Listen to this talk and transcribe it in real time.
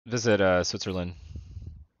visit Switzerland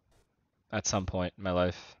at some point in my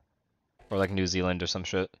life, or like New Zealand or some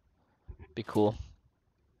shit. Be cool.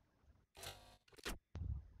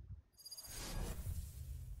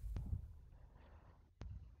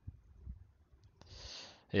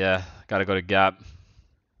 Yeah, gotta go to Gap.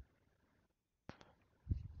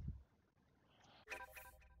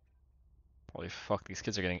 Holy fuck, these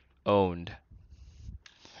kids are getting owned.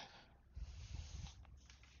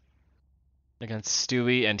 Against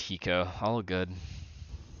Stewie and Hiko. All good.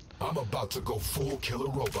 I'm about to go full killer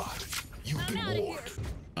robot. You've been warned.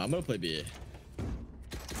 I'm gonna play B.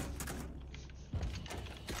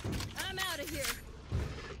 I'm out of here.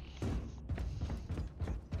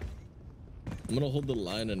 I'm gonna hold the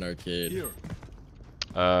line in arcade. Here.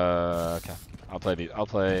 Okay. I'll play B. I'll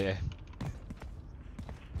play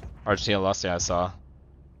Argentina lost. Yeah, I saw.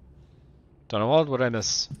 Donald, what did I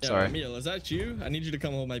miss? Yeah, Sorry. Emil, is that you? I need you to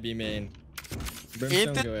come hold my B main.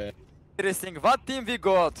 Brimstone, go ahead. Interesting. What team we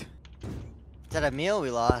got? Is that a meal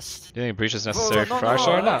we lost? Do you think Breach is necessary no, for no,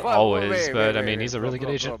 Fracture? no, Not wait, always, wait, but I wait, mean, wait, he's a bro, really bro,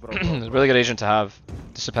 good agent. bro, bro, bro. A really good agent to have.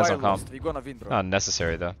 Just depends Why on comp. lost? We gonna win, bro. Not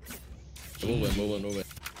necessary though. Move it, move it, move it.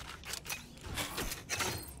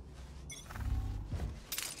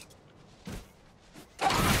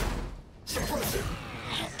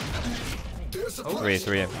 Three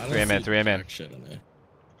A man, 3A man.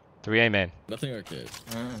 3A man. Nothing arcade.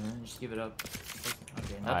 Just give it up.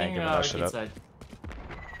 Okay, I nothing ain't giving that shit arcade up. side.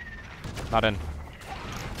 Not in.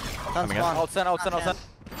 Come Coming in. spawn. Outside, outside, outside.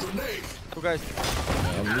 Two guys.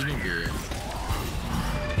 I'm leaving B.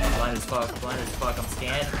 Blind as fuck, I'm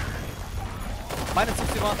scanned. Minus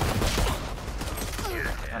 61.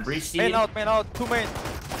 I'm breached. Main out, two main.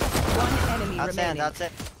 One enemy That's it, remaining. that's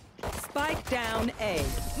it. Spike down A.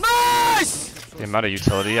 Nice! The amount of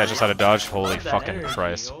utility I just had to dodge. Holy That fucking energy,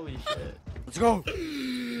 Christ. Holy shit. Let's go.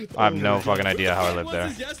 I have no fucking idea how I lived there.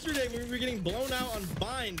 This yesterday when we were getting blown out on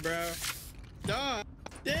bind, bro. God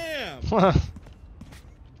damn.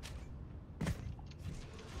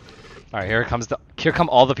 Alright, here come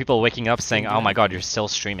all the people waking up saying, "Oh my god, you're still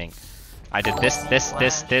streaming. I did this,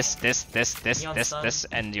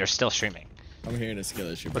 and you're still streaming." I'm hearing a skill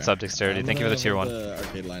issue. What's bro. up, Dexterity? I'm Thank you for the gonna tier hold 1. The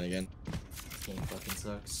arcade line again. This game fucking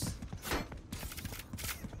sucks.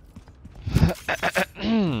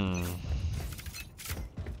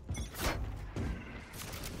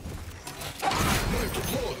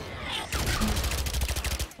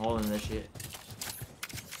 Holding this shit.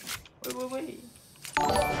 Wait.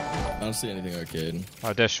 I don't see anything arcade.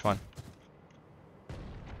 Oh, dish one.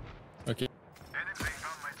 Okay.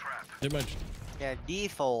 Too much. They're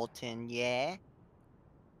defaulting, yeah.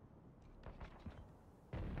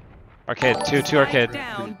 Arcade, two arcade.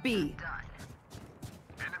 Down B.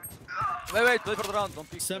 Wait, play for the round. Don't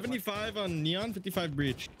pick. 75 on Neon, 55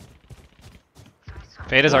 breach.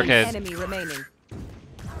 Fade is One arcade. enemy remaining.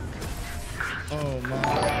 Oh my.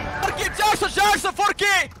 4K, Jackson,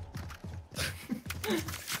 4K!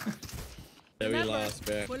 Yeah, we lost,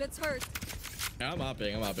 bro. Bullets hurt. Yeah, I'm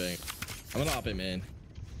hopping. I'm gonna hop it, man.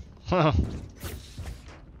 Guys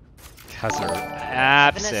are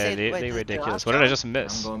absolutely wait, ridiculous. What did I just I'm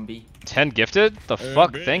miss? going B. 10 gifted? The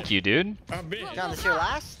fuck? bit. Thank you, dude. I'm big. John, this your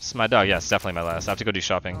last? This is my dog. Yes, definitely my last. I have to go do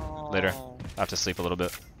shopping later. Oh. I have to sleep a little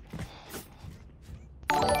bit.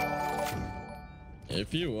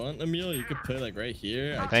 If you want, Emil, you could play like right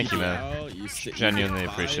here. I Thank kick you, man. out, you sit- Genuinely you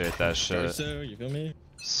get appreciate that shit. torso, you feel me?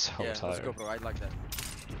 So Yeah, let's tired. go, bro. I like that.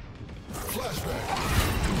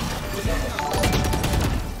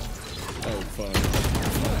 Oh, fuck.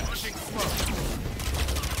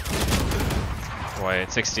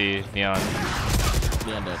 Wait, 60 neon.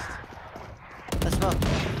 Neon dead. Let's smoke.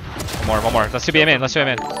 One more. Let's do B main. Let's do A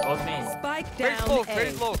main. Both mains. Spike Very down low, A.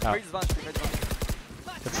 very low. Oh. Very advanced, very advanced.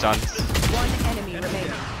 It's done. One enemy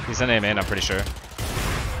remaining. He's in A main, I'm pretty sure.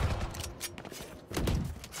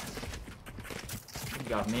 You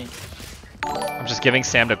got me. I'm just giving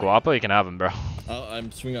Sam to Guapo. You can have him, bro.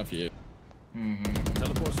 I'm swing off you.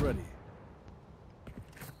 Teleport's ready.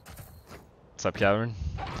 What's up, Cavern?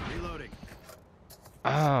 Reloading.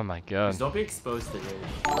 Oh my god. Just don't be exposed to this.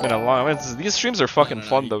 It's been a long. These streams are fucking No,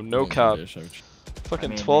 fun you- though. No you cap. can do it.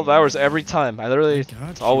 Fucking I mean, 12 hours every time. I literally. God,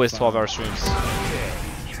 It's always you 12-hour streams.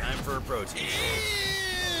 Time for a protein.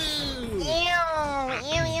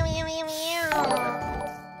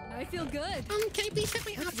 I feel good.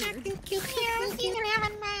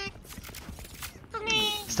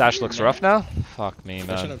 Stash looks rough now. Fuck me, Shut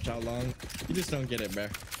man. up, Chow Long. You just don't get it, bro.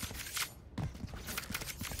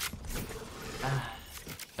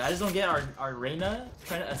 I just don't get our Reyna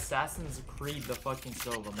trying to Assassin's Creed the fucking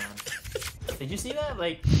Silva, man. Did you see that?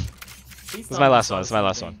 Like, Please This is tell my me last you one. This is my saw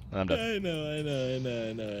last one. something. And I'm done.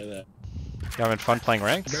 I know. You having fun playing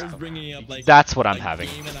ranks? Bear's bringing up like. That's what I'm a having.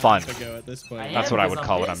 game and a Fun. half ago at this point. I That's am what I because would I'm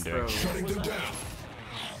call what I'm pissed, doing. bro. Shutting them down.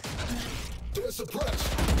 They're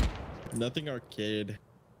suppressed. Nothing arcade.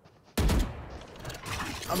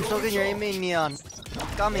 I'm still getting your aiming, Neon.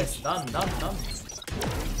 Got me. Yes, done.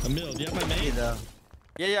 Emil, do you have my main? Though.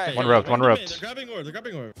 Yeah, yeah. Hey, One hey, roped, hey, one hey, roped. They're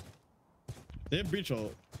grabbing orb. They have breach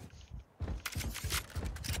ult.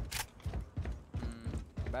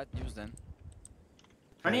 Bad news then.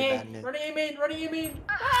 Very bad news. Running A main.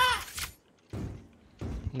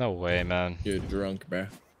 No way, man. You're drunk, bro.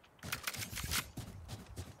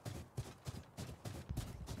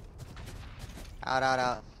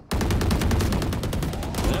 Out.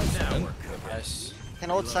 Yes. Can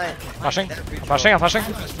hold side. Flashing? They have breach Flashing, I'm flashing. I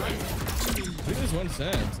think there's one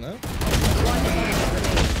sense, no?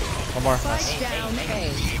 One more. Spike Nice. down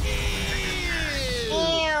A.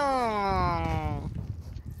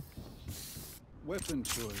 Weapon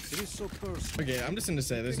choice. It is so personal. Okay, I'm just gonna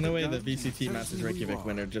say, there's no way the VCT Masters Reykjavik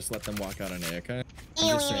winner just let them walk out on A, okay? I'm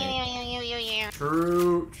just saying.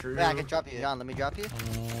 True. Yeah, I can drop you. John, let me drop you.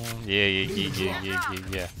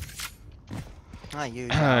 Yeah. Ah, you.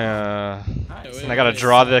 And I gotta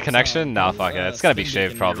draw the connection? Nah, fuck it. It's gonna be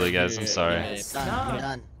shaved probably, guys. I'm sorry.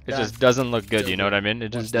 Done. It just doesn't look good, you know what I mean? It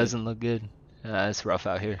just doesn't look good. It's rough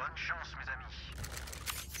out here.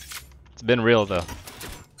 It's been real though.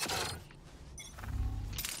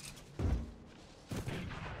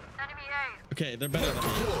 Okay, they're better than me.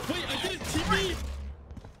 Wait, I did it! TP!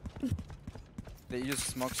 They use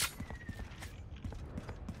smokes.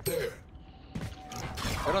 There.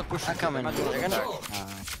 They're not pushing. Not coming. They're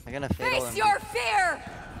gonna fail Face him. your fear!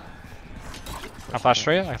 I flash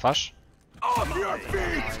for you. I flash.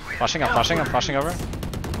 Flashing. I'm flashing over.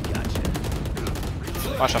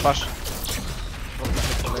 Flash. I flash.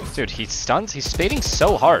 Dude, he stuns. He's fading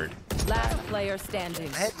so hard. Last player standing.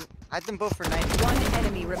 I had them both for 90. One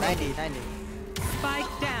enemy remaining. 90.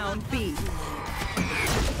 Spike down B.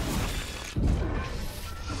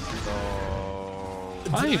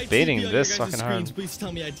 Why are you Did I baiting TP on this your guys' fucking hard? screens? Please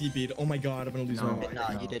tell me I TP'd. Oh my god, I'm gonna lose my mind.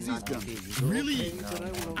 No, you did not TP. Really?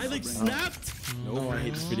 I like snapped? No, I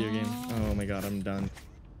hate this video game. Oh my god, I'm done.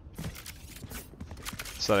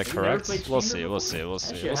 Is that Have you never correct? played We'll Kingdom see. before? We'll see. We'll That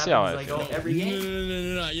see. shit We'll see how I happens, feel. like, every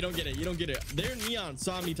game. No, you don't get it. Their Neon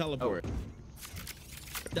saw me teleport.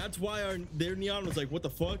 That's why their Neon was like, what the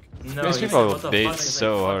fuck? No, These you people said, what the bait fuck? It's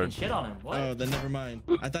so like, hard. fucking shit on him. What? Oh, then never mind.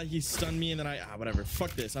 I thought he stunned me and then whatever.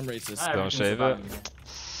 Fuck this, I'm racist. Ah, Don't everything's shave about it. you, man.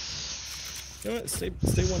 You know what? Stay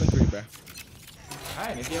 1 and 3, bro.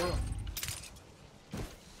 Alright, maybe I will.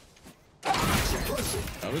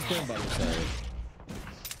 I was playing by the side.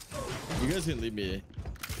 You guys can leave me.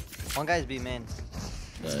 One guy's B main.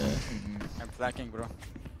 I'm flanking, bro.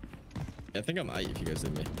 I think I'm I if you guys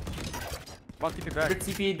leave me. One TP Good back.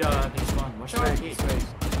 TP'd, they spawn. Watch It's that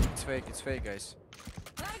fake, gate. it's fake, guys.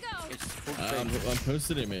 Gotta go. It's full I'm fake.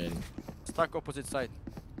 posted it, man. Stuck opposite side.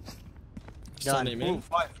 Sunday, man. Move,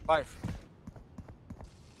 five.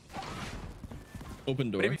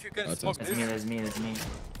 Open door. Maybe if you can Oh, it's smoke outside. That's me.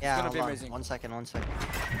 Yeah, gonna hold be on. amazing. 1 second. Smoked.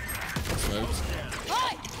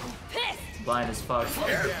 Hi! Pissed! Blind as fuck.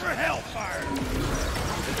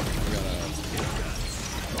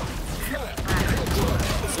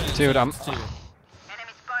 Dude, I'm.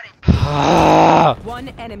 One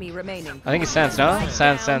enemy remaining. I think he stands, no?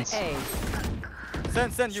 Stands. Down A.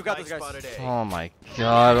 Send, you got this, guys. Oh my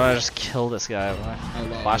god, why did I just kill this guy? How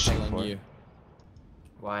long? Flashing How long for you?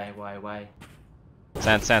 Why?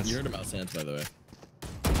 Sands. You heard about Sans, by the way.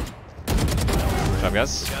 Good job,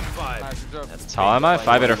 guys. Nice job. How tall am I?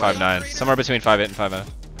 5'8 or 5'9? Somewhere between 5'8 and 5'9.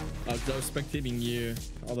 I was spectating you.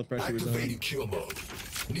 All the pressure was on. Activating kill mode.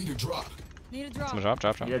 Need a drop. Need a drop. Someone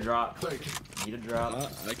drop. Need a drop. Thank you. Need a drop.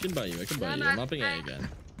 I can buy you. I'm upping A again.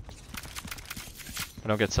 I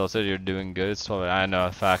don't get tilted, you're doing good. It's totally, I know,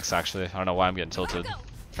 facts actually. I don't know why I'm getting tilted.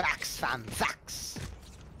 Facts, fam. Facts.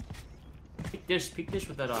 Peek dish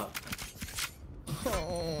with that Oh,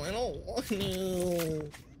 I don't want to.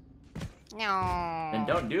 No. Then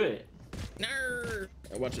don't do it. No.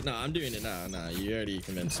 Watch it. No, I'm doing it now. Nah, you already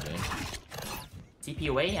convinced me. TP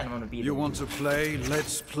away and I'm gonna beat You him. want to play?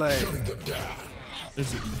 Let's play. Shutting them down. Oh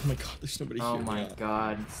my god, there's nobody Oh here. my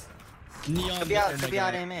god. Neon. Could be out. oh my Could be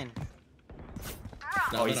out. god. A main.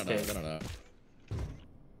 No, Oh, they he's don't know. dead. They don't know.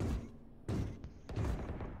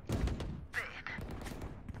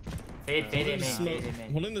 Fade Holding in the main. smoke. Fade in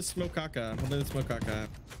main. Holding the smoke caca. Holding the smoke caca.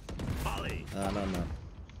 No.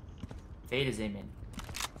 Fade is in main.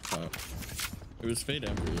 Oh. It was fade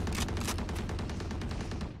every.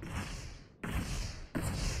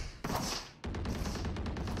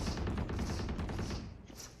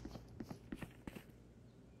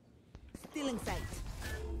 Stealing sight.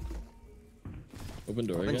 Open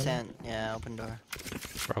door Open again. sand. Yeah, open door.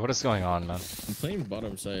 Bro, what is going on, man? I'm playing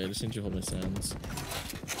bottom side. I just need you to hold my sands.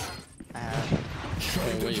 I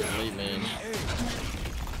have. Oh wait, late man.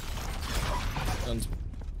 Sounds-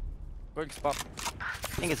 Going spot. I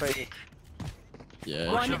think it's B.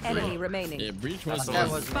 Yeah. One enemy remaining. Yeah, breach was the That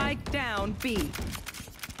one. was me. Spike down B.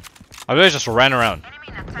 I really just ran around.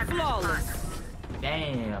 Flawless.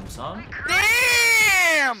 Damn, son.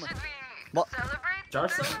 Damn!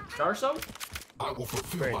 Jarso? I will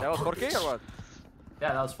fulfill Wait, my that was 4K purpose. or what?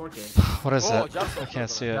 Yeah, that was 4K. What is Oh, it? just I can't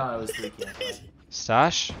see it. No, it was 3K.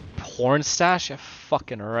 Stash? Porn stash? Yeah,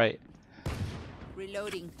 fucking right.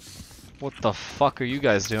 Reloading. What the fuck are you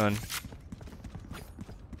guys doing?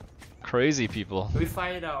 Crazy people. Can we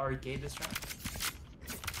fight arcade this round?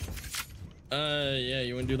 Yeah,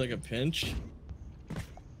 you wanna do like a pinch?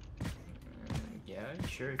 Yeah,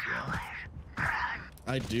 sure if you want.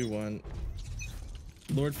 I do want.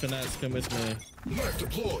 Lord Finesse, come with me. Knife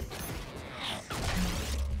deployed.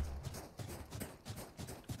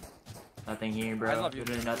 Nothing here, bro. I love you.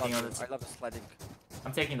 Literally I love nothing on you. this. I love sliding.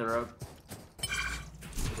 I'm taking the rope.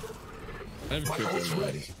 I have My triple, ult's man.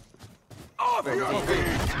 ready.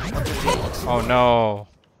 Oh no.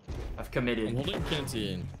 I've I'm committed. holding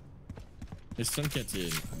canteen. There's some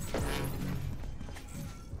canteen.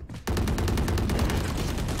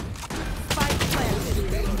 Spike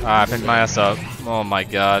planted. Ah, I picked my ass up. Oh my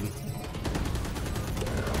god.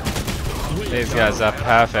 These guys are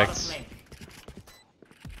perfect.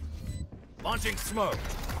 Launching smoke.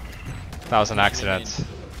 That was an accident.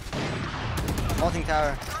 Vaulting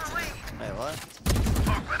tower. Wait, what?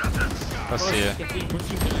 Let's see you.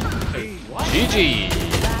 What? GG!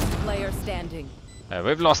 Last player standing.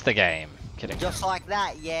 We've lost the game. Kidding. Just like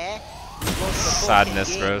that, yeah?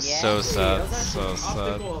 Sadness, bro. So sad. So sad.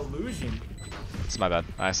 Optical illusion. It's my bad.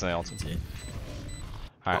 I accidentally ulted.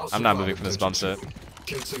 Alright, I'm not moving from this bump set.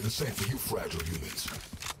 Can't say the same for you fragile humans.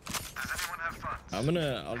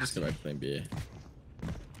 I'll just go back to playing B.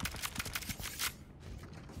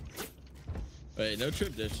 Wait, no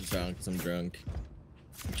trip dish this round because I'm drunk.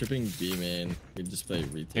 I'm tripping B, man. We just play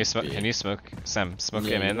retake. Can you smoke? Sam, smoke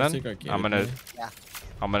Yeah, him in let's then? take arcade, I'm gonna Yeah.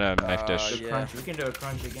 knife dish. Yeah. Crunch. We can do a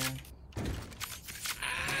crunch again.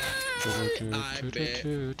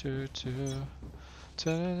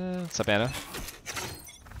 What's up, Anna?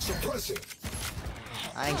 Suppressing.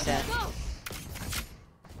 I think sand.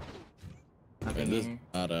 Nothing This here.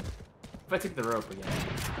 Ada. If I took the rope again.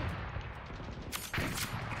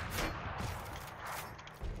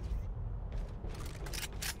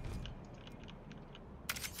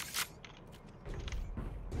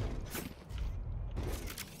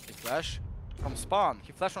 He flash from spawn.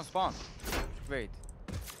 He flashed from spawn. Wait.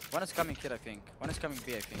 One is coming here, I think. One is coming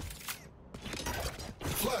B, I think.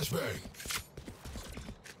 Flashbang.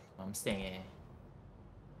 I'm staying in.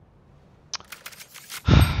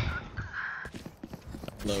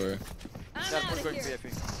 Lower. Yeah, we're going B, I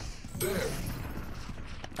think. There.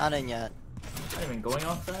 Not in yet. Not even going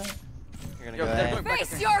off that. You're gonna Yo, go they're A. going back, I Face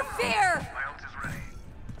think. your fear!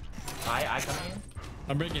 I coming in.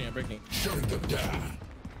 I'm breaking. Shutting them down.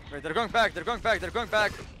 Wait, they're going back. They're going back.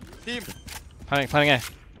 Team. Planning A.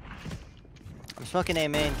 I'm smoking A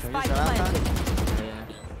main. Can we Spike use the round planted. time? Yeah.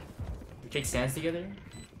 We take stands together.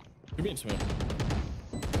 Give me in smoke.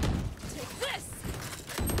 This!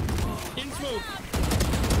 In smoke.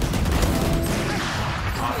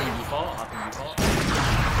 Off default.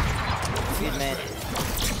 Good main.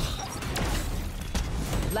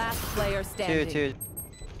 Last player standing. Two.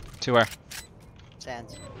 To where?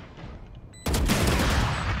 Sands.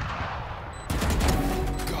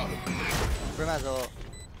 Got him. Brim has ult.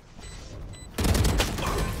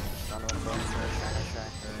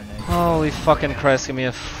 Holy fucking Christ, give me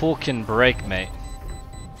a fucking break, mate.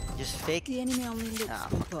 Just fake. The enemy only looks Ah,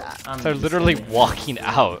 fuck that. I'm They're just literally staying in. walking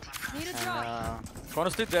out. Need a drop.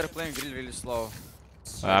 Honestly, they're playing really, really slow.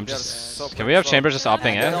 I'm They're just. so Can we have slow. Chambers just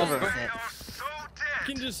opting Get in? over it.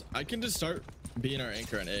 I can just start being our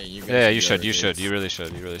anchor on A. You guys Yeah, can you be should. our You should. gates. You really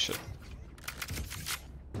should. You really should.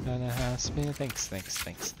 Thanks.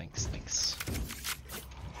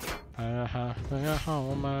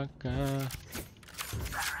 Oh my god.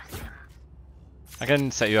 I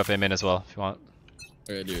can set you up aim in as well if you want.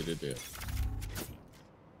 Okay, do it.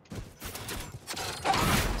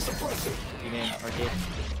 Suppressing. You mean arcade?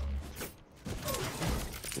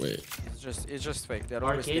 Wait. It's just fake. They're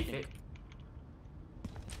always Arcade. thinking.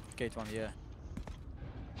 Gate one, yeah.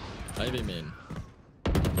 I have him in.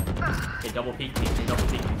 They double peek me. They double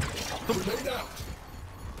peek me. Grenade out.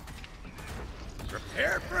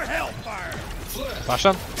 Flash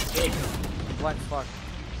on? Hey, Blind fuck.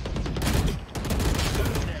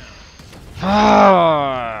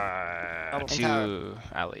 To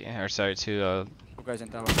alley, or sorry, to Two guys in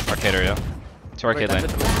tower. arcade area. To arcade lane.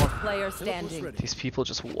 Last player standing. These people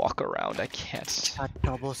just walk around. I can't. Got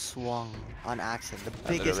double swung on accident. The I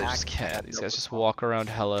biggest literally just accident. can't. These guys just walk around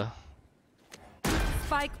hella.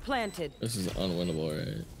 Spike planted. This is unwinnable,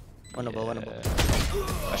 right? Winnable,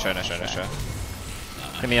 winnable. Nice try, nice try, nice try.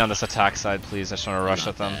 Get me on this attack side, please. I just want to rush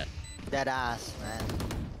at them. Dead ass, man.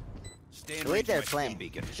 The way they're playing.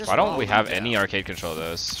 it's just Why don't wrong. we have any arcade control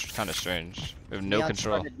though? It's kind of strange. We have no Neon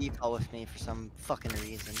control. started default with me for some fucking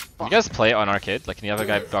reason. You guys play on arcade? Like, can you have a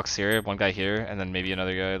guy box here, one guy here, and then maybe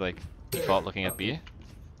another guy like default looking at B?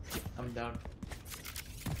 I'm down.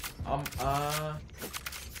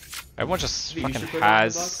 Everyone just You fucking should put it on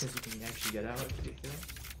the box, has. 'cause you can actually get out if you feel.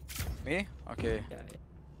 Me? Okay. Yeah.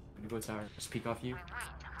 You go tower. Just peek off you.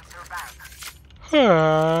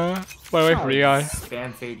 My wife Rion.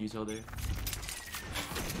 Spam fade you till there.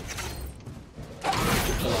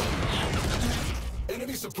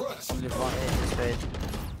 Enemy suppressed. Only one. It's great.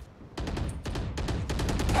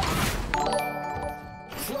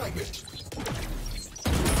 Fragment.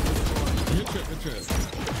 Good trip, good trip.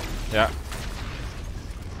 Yeah.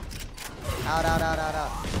 Out, out, out, out,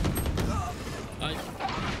 out. I,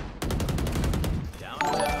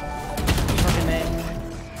 Fucking man.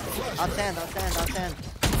 Outstand, outstand, outstand.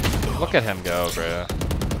 Look at him go, bro.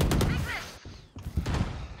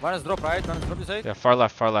 One is drop right, one is drop you say? Yeah, far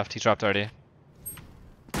left, far left. He dropped already.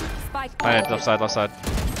 Spike Alright, planted. left side, left side.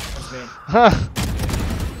 That's main.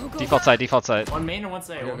 Default side, default side. One main or one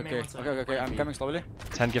side? Okay, One main, okay, one side. okay, okay, I'm coming slowly.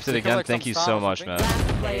 10 gifted You feel again. like Thank some you stun so or much, something? man.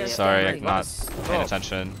 Last player Sorry, standing. I'm not paying Oh.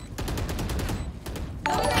 attention.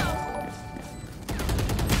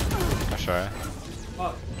 I'm sorry.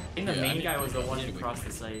 Fuck. I think the Yeah, I main need- guy was the one yeah, who we- crossed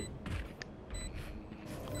the site.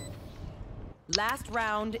 Last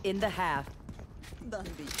round in the half. Thank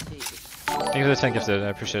you for the 10 gifted. I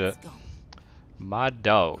appreciate it. My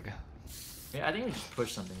dog. Yeah, I think we should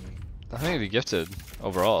push something here. I think it'd be gifted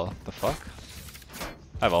overall. The fuck?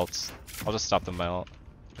 I have ults. I'll just stop them by ult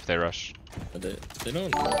if they rush. but they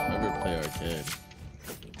don't ever play arcade.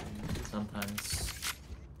 Sometimes.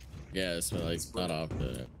 Yeah, it's like not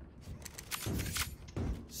often.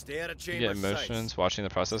 Stay out of You chamber get emotions watching the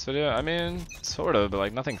process video? I mean, sort of, but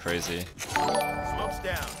like nothing crazy. Smoke's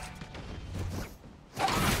down.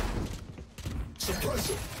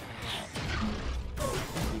 Suppressing.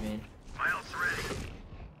 You main.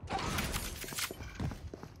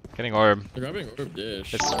 Getting orb. They're grabbing orb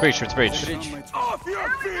dish. It's breach, it's breach. Breach. Off your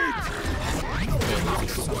feet!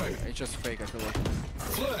 It's just fake, I feel like.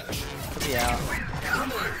 Flash. Yeah. I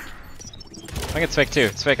think it's fake too.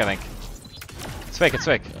 It's fake, I think. It's fake, it's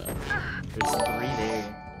fake. There's 3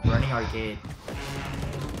 there. Running arcade.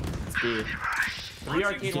 It's B. 3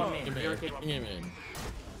 arcade, 1 main. 3 arcade, 1 main.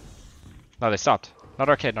 No, they stopped. Not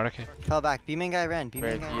arcade, not arcade. Fell back. B-main guy ran.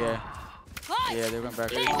 B-main Wait, guy yeah. Yeah, they went back.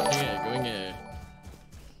 Going A.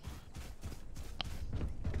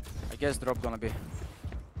 I guess drop gonna be.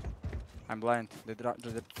 I'm blind. They drop.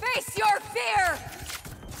 Face your fear.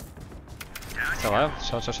 Still alive?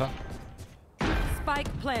 Chill, chill, chill.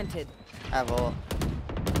 Spike planted. I have ult.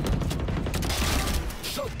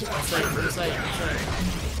 Shut down. First side.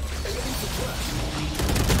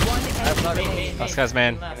 One enemy. Main. Last guy's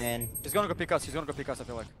man. Man. He's gonna go pick us. He's gonna go pick us. I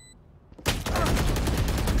feel like. Nice.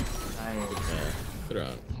 Put her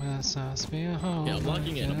on. Yeah, Yeah, I'm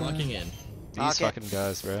locking in. I'm locking in. These Okay. fucking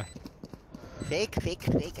guys, bro. Fake, fake,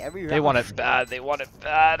 fake. Every round. They want it bad. They want it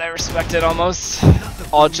bad. I respect it almost.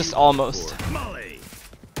 Just almost. Molly!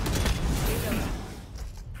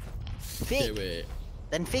 Fake. Okay, wait.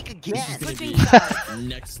 Then fake This again. is gonna Switching be sides.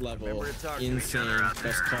 next level, Remember to talk insane,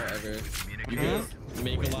 best car ever. You guys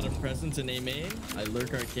make a lot of presents in A main. I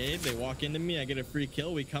lurk arcade. They walk into me. I get a free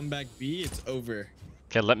kill. We come back B. It's over.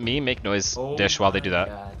 Okay, let me make noise Oh dish while they do my that.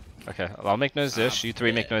 God. Okay, I'll make noise dish. You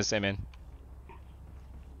three make yeah. noise amen.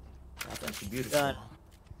 That's actually beautiful. Done.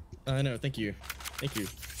 I know. Thank you. Thank you.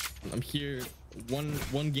 I'm here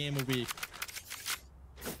one game a week.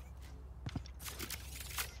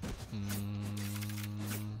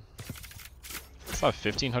 It's not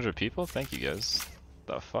 1,500 people? Thank you guys.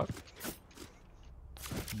 The fuck?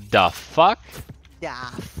 The fuck? Yeah,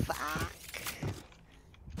 fuck.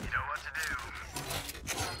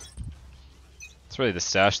 It's really the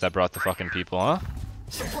stash that brought the fucking people, huh?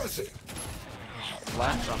 Suppressing.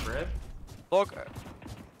 Flash off rip. Look.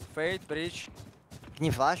 Fade, breach. Can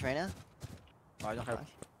you flash right now? No, I don't have.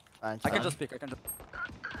 Fine, I can fine. just pick. I can just.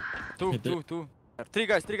 Two, Hit it. two. 3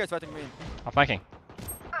 guys fighting me. I'm flanking.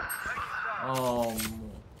 Oh.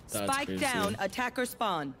 That's Spike crazy. down. Attacker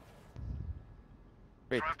spawn.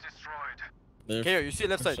 Wait. Here, you see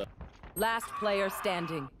left side. Last player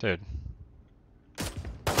standing. Dude.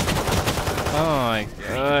 Oh my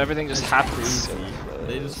god, everything just happens.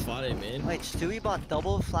 They just fought it, man. Wait, Stewie bought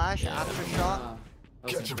double flash aftershock?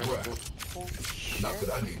 Catch your breath. Not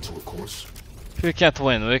that I need to, of course. We can't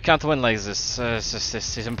win. We can't win like this.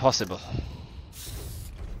 It's impossible.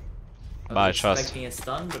 Bye, trust. Expecting a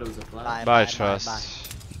stun, but it was a flash. Bye,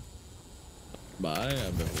 trust. Bye.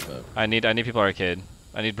 I need people arcade.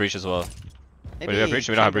 I need breach as well. Wait, Maybe do we have breach?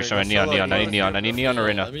 We don't have breach. I need neon. I need neon. I need neon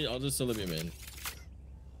arena. I'll just solo B main.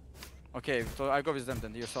 Okay, so I go with them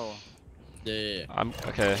then. You're solo. Yeah. I'm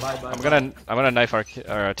okay. I'm gonna knife our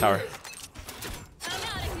tower.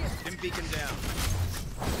 Dim beacon down.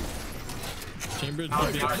 Chamber. Tower.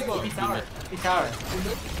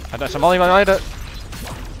 I dash. I'm only behind it.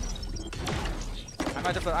 I'm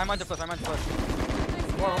at the flash. I'm at the flash.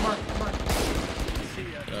 One more.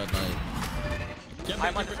 Nice.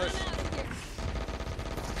 I'm at the flash.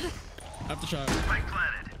 After shot.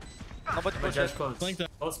 Nobody My push judge it. close. Flank that.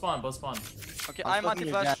 Both spawn. Okay, I'm at the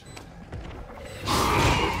flash.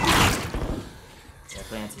 Yeah,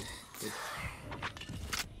 fancy.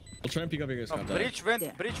 I'll try and pick up your guys' Oh, contact.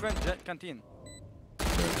 breach went canteen.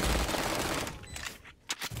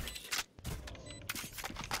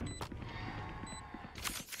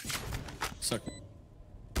 Suck.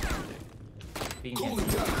 Being Cooling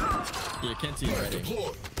down. Yeah, canteen ready.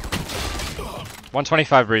 Deployed.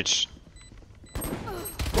 125 breach.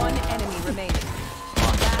 One enemy remaining.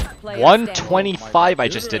 Last player 125. I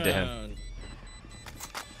just did to him.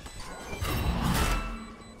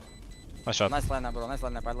 Nice shot. Nice lineup, bro. Nice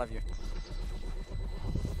lineup. I love you.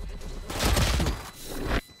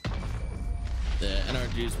 Yeah,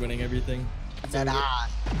 NRG is winning everything. That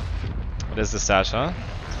What is the sash, huh?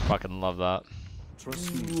 Fucking love that.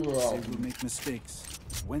 Trust me, they will make mistakes.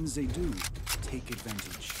 When they do, take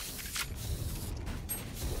advantage.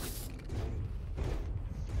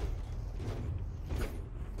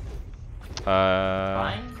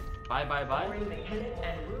 Bye.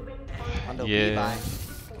 On the Yeah. B buy.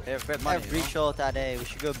 They have bad I money. have breach ult that A. We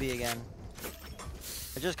should go B again.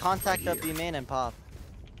 I just contact up B main and pop.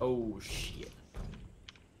 Oh shit.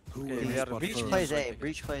 Who Okay, will we are spot Breach first? plays A.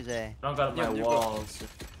 Breach plays A. I don't got up my Yeah, you go. walls.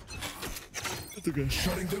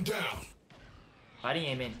 Shutting them down. Fighting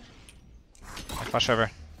aim in. Flash over.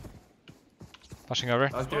 Flashing over.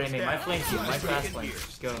 Oh, through aim in. My flame too. My fast flame.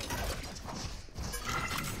 Let's go.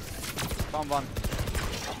 Bomb one.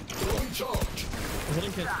 Throwing charge.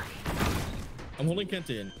 I'm holding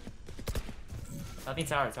canteen. Nothing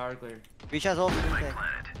tower. Tower clear. Breach has ult. Okay.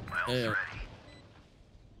 Yeah.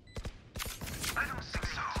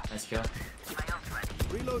 Nice kill.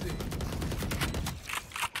 Reloading.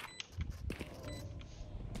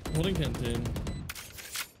 Holding canteen.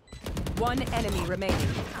 One enemy remaining.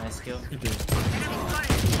 Nice kill. You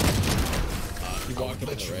walked up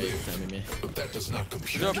on the right, timing me. But that does not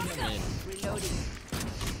compute. Man.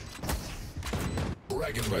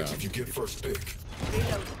 Bragging rights if you get first pick.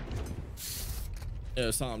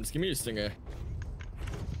 Yeah, Sam, just give me your stinger.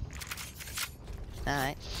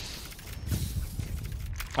 Alright.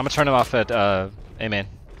 I'm gonna turn him off at A main.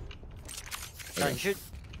 Sorry, shoot.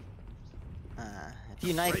 If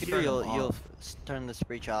you knife Right here, here. you'll turn this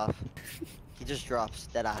breach off. He just drops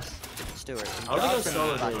dead ass. Stewart. I would go Drops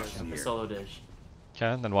solo and dish. flashes. Solo dish.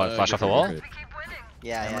 Okay, then what? Flash off the wall? Yeah, I'm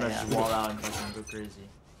yeah, gonna yeah. just wall out and fucking go crazy.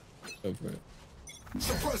 Go for it.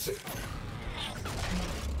 Suppress it.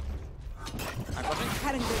 I'm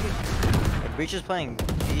pushing. Like, breach is playing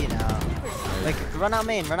B now. Like, run out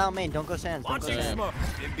main. Don't go sands. Don't go Launching sands. smoke.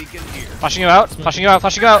 Dim beacon here. Flashing you out. Flashing you out.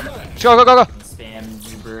 Flashing you out. Let's go. Go.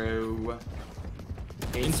 Spam you, bro.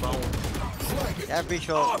 Base spawn. Yeah, breach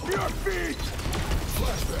ult. Off your feet.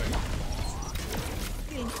 Flashbang.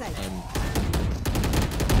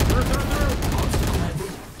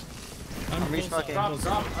 I'm Breach smoking.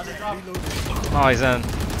 Drop. Under drop. Oh, he's in.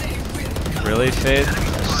 Really, Fade?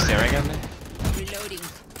 Just staring at me.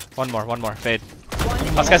 One more. Fade.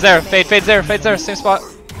 Last guy's there. Fade's there. Same spot.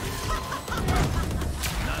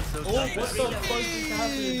 What the fuck just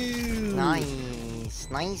happened? Nice.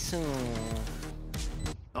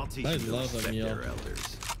 I'll teach I you to love respect them, yo. their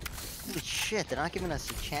elders. Holy shit, they're not giving us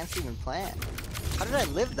a chance to even plan. How did I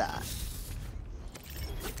live that?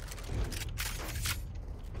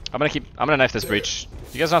 I'm gonna knife this breach.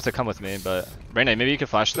 You guys don't have to come with me, but Reyna, maybe you could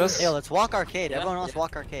flash this. Hey, let's walk arcade. Yeah, Everyone else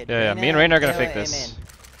walk arcade. Yeah. Me and Reyna are gonna AOA, fake this. main.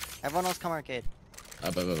 Everyone else come arcade. Bye.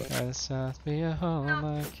 Let's be a home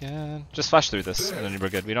again. Just flash through this, and then we're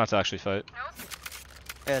good. We don't have to actually fight.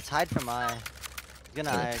 Yeah, it's hide from eye. He's gonna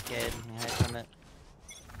eye arcade. Hide from it.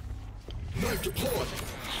 Knife deployed.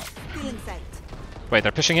 Wait,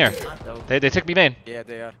 they're pushing here. Not though. They took me main. Yeah,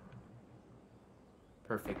 they are.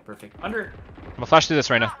 Perfect, perfect. Under. I'm gonna flash through this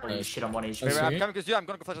right now. Holy shit, I'm 1 HP. Wait, wait, I'm coming with you. I'm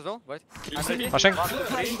gonna go flash as well. Wait. I'm ready. Flashing. 1, 2,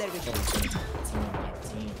 3.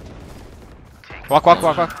 Team. Walk. One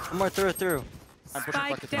more through. I'm pushing Spike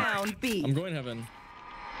bucket. down B. I'm going heaven.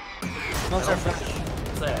 Smoke's our front.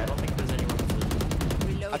 So, I don't think there's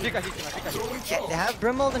anyone. I think I hit him. Yeah, they have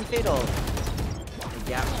Brimmold and Fatal. The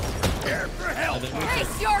gap.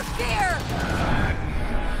 Face your fear!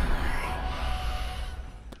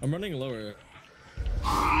 I'm running lower.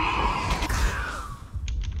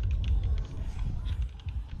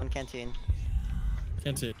 One canteen.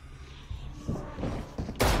 Can't see.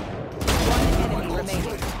 One enemy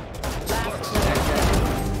remaining. Last player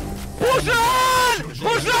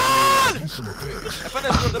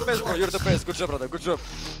FNS, you're the best, bro. You're the best. Good job, brother. Good job.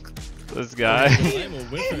 This guy. I'm a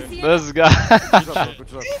whipper. This guy. Good job, bro. Good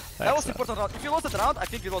job. That was man. important round. If you lost that round, I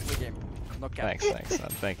think you lost the game. No cap. Thanks, man.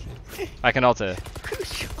 Thank you. I can ult it.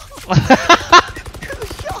 This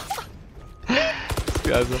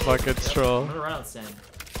guy's a fucking troll. I'm gonna run out Sen.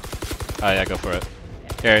 Oh yeah, go for it.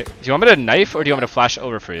 Here, do you want me to knife or do you want me to flash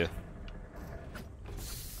over for you?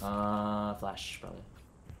 Flash, probably.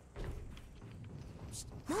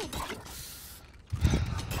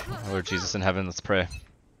 Lord Jesus in heaven, let's pray.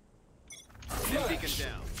 Beacon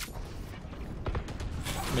down.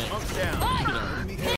 Man. Smoke's down.